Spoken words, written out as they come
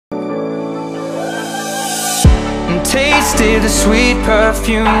tasted the sweet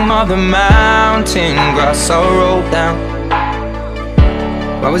perfume of the mountain grass I rolled down.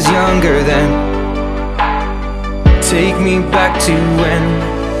 I was younger then. Take me back to when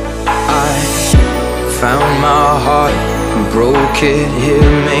I found my heart and broke it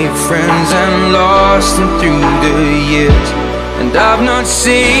here, made friends and lost them through the years. And I've not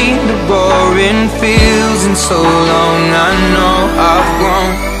seen the boring fields in so long. I know I've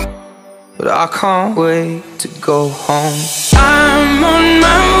grown, but I can't wait to go home. I'm on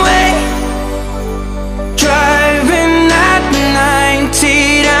my way, driving at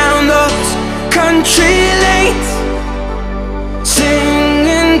 90 down those country lanes,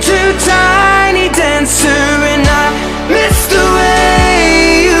 singing to Tiny Dancer, and I miss the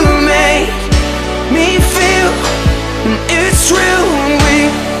way you made me feel. And it's real when we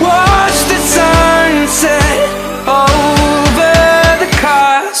watch the sunset over the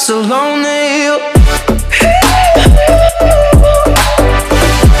castle on the hill.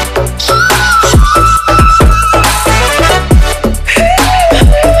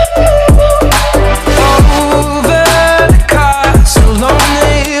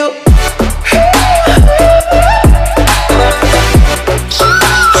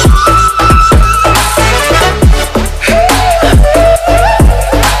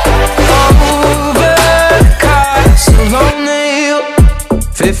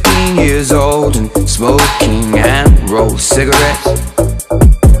 Smoking and rolled cigarettes,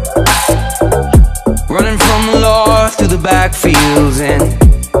 running from the law through the backfields and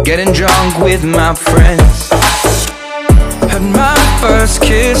getting drunk with my friends. Had my first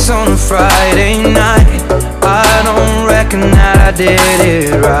kiss on a Friday night. I don't reckon that I did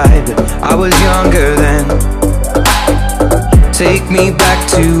it right, but I was younger then. Take me back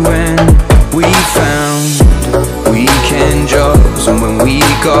to when we found weekend jobs, and when we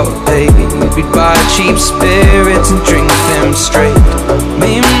got paid, we'd buy cheap spirits and drink them straight.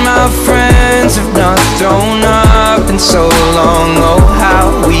 Me and my friends have not thrown up in so long. Oh,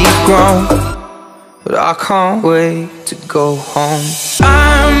 how we've grown, but I can't wait to go home.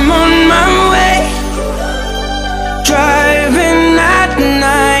 I'm on my way, driving at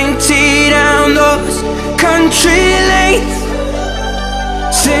 90 down those country lanes,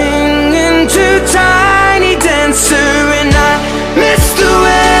 singing to Tiny Dancer.